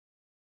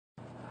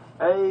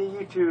Hey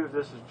YouTube,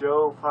 this is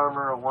Joe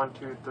Palmer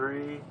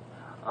 123.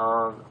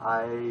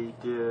 I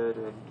did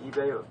an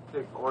eBay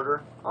pick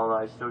order.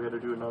 I still got to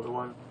do another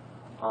one.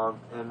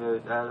 And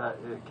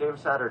it came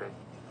Saturday.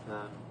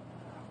 And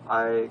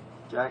I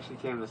actually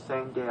came the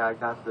same day I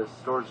got the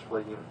storage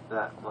display unit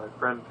that my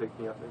friend picked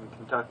me up in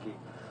Kentucky.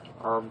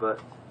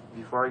 But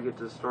before I get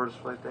to the storage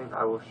display thing,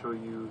 I will show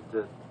you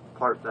the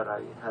part that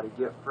I had to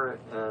get for it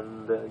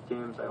and the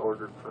games I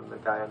ordered from the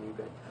guy on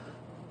eBay.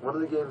 One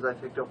of the games I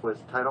picked up was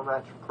Title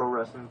Match Pro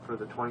Wrestling for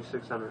the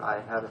 2600. I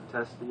haven't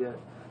tested yet.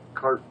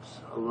 Cart's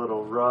a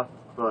little rough,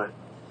 but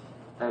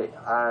hey,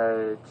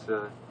 it's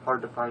a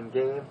hard to find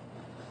game.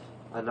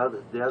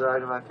 The other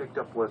item I picked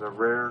up was a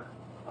rare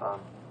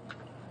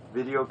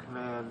video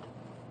command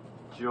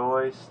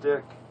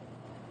joystick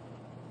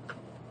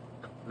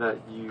that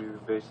you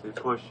basically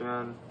push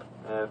in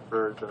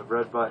for the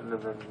red button,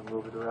 and then you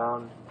move it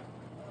around,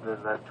 and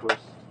then that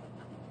twists.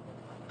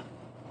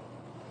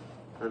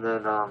 And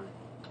then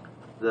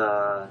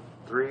the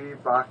 3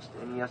 boxed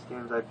NES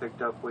games I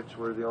picked up, which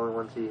were the only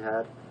ones he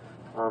had,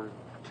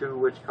 2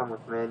 which come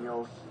with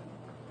manuals,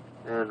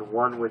 and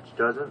 1 which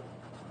doesn't,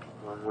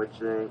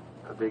 which ain't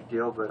a big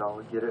deal, but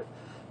I'll get it.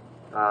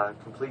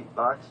 Complete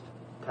boxed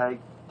Tag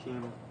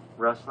Team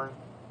Wrestling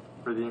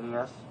for the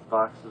NES.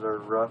 Boxes are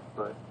rough,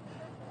 but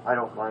I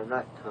don't mind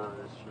that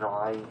because,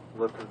 I ain't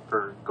looking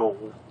for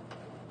gold.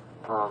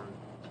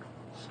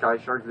 Sky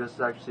Shark, this is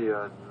actually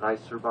a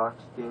nicer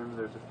box game.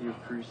 There's a few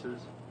creases.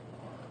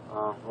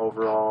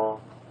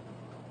 Overall,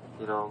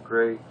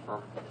 great.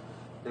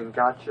 In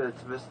Gotcha,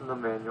 it's missing the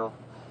manual.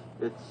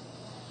 It's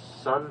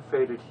sun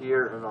faded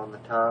here and on the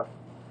top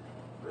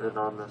and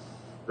on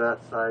that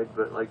side,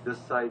 but like this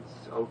side's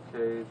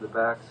okay. The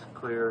back's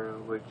clear,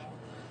 which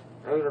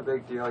ain't a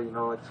big deal.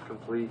 It's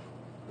complete.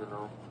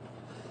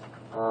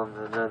 And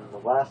then the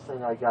last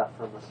thing I got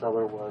from the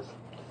seller was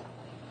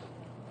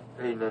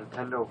a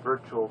Nintendo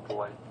Virtual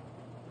Boy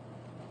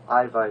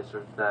eye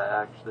visor that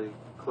actually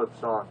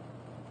clips on.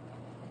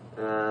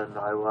 And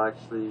I will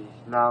actually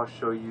now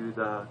show you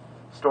the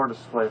store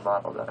display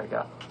model that I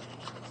got.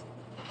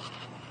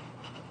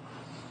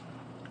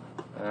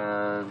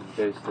 And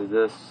basically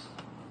this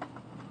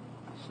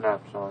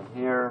snaps on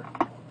here.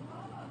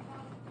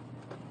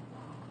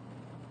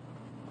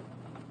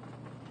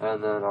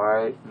 And then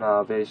alright,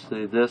 now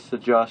basically this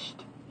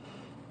adjusts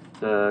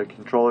the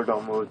controller.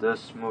 Don't move.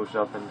 This moves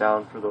up and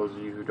down for those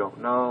of you who don't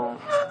know.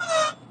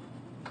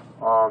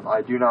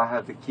 I do not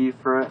have the key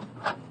for it.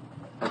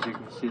 As you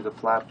can see the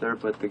flap there,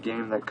 but the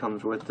game that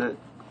comes with it,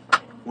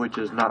 which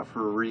is not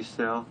for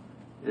resale,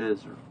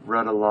 is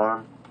Red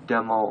Alarm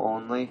demo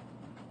only,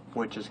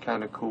 which is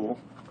kind of cool.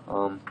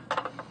 And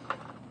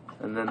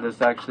then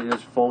this actually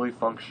is fully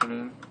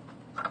functioning.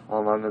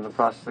 I'm in the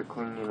process of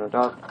cleaning it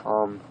up.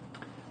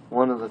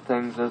 One of the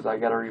things is I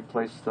gotta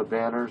replace the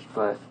banners,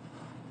 but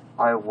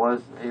I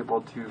was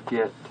able to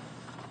get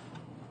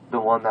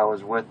the one that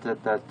was with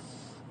it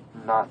that's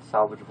not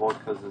salvageable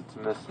because it's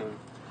missing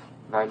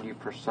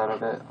 90%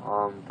 of it,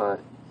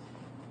 but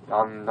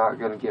I'm not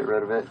going to get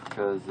rid of it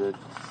because it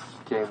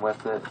came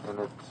with it and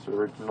it's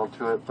original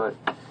to it, but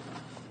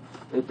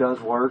it does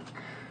work.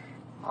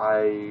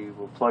 I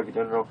will plug it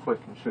in real quick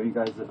and show you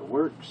guys that it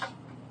works.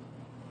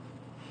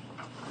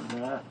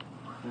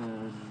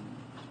 And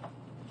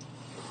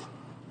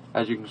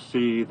as you can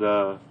see,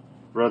 the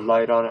red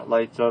light on it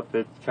lights up.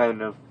 It's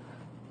kind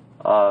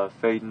of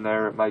fading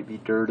there. It might be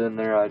dirt in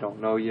there, I don't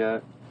know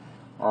yet.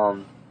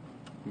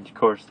 Of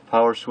course, the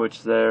power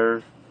switch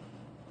there,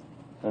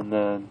 and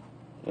then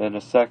in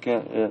a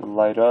second it'll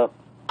light up,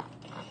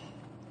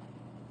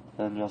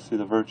 and you'll see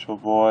the Virtual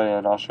Boy,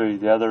 and I'll show you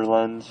the other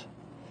lens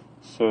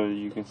so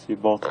you can see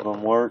both of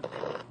them work.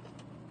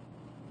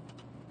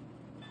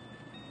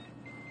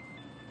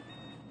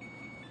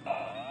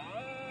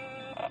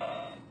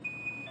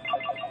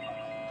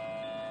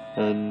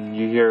 And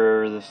you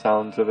hear the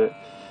sounds of it.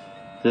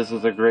 This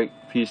is a great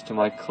piece to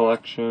my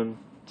collection,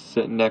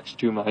 sitting next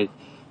to my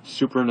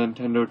Super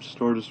Nintendo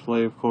store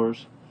display, of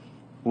course,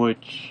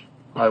 which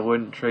I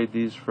wouldn't trade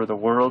these for the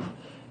world.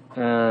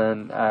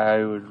 And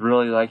I would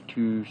really like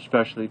to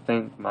especially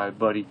thank my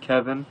buddy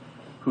Kevin,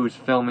 who's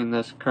filming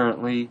this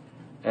currently,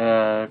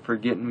 and for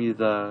getting me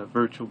the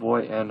Virtual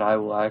Boy, and I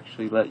will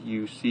actually let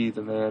you see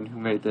the man who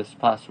made this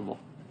possible.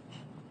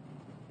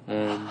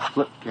 And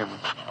flip camera.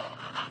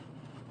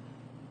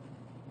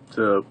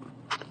 So,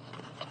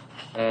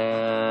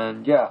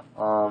 and yeah,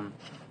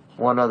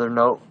 one other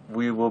note,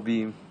 we will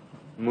be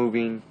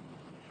moving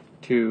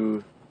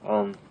to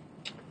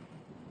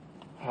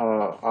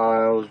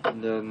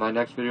my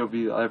next video will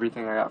be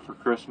everything I got for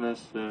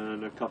Christmas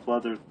and a couple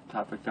other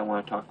topics I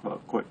want to talk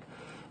about quick.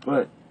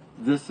 But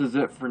this is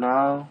it for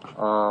now.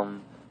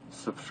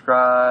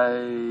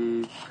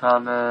 Subscribe,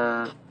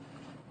 comment,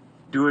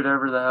 do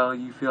whatever the hell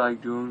you feel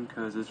like doing,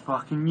 because it's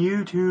fucking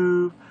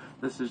YouTube.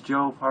 This is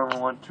Joe Palmer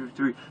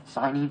 123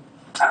 signing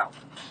out.